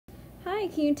Hi,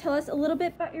 can you tell us a little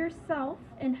bit about yourself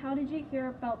and how did you hear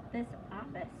about this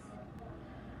office?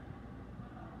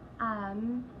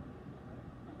 I'm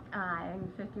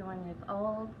 51 years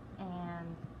old,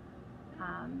 and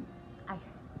I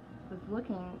was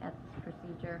looking at this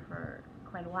procedure for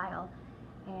quite a while,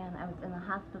 and I was in the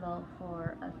hospital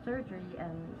for a surgery,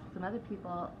 and some other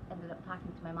people ended up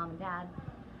talking to my mom and dad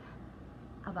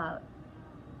about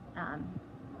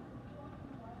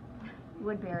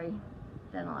Woodbury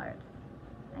Dental Arts,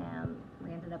 and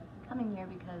we ended up coming here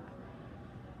because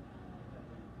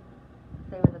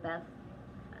they were the best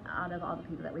out of all the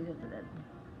people that we visited,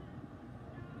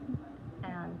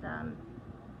 and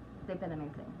they've been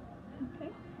amazing.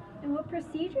 Okay. And what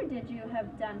procedure did you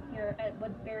have done here at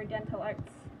Woodbury Dental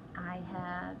Arts? I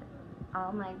had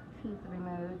all my teeth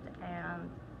removed and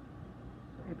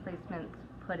replacements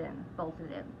put in,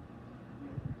 bolted in,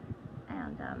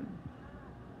 and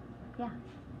yeah.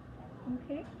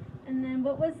 Okay. And then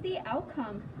what was the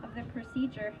outcome of the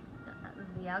procedure?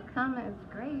 The outcome is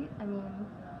great. I mean,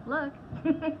 look.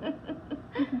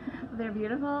 They're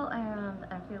beautiful, and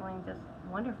I'm feeling just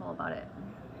wonderful about it.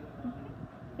 Okay.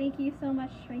 Thank you so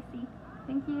much, Tracy.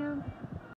 Thank you.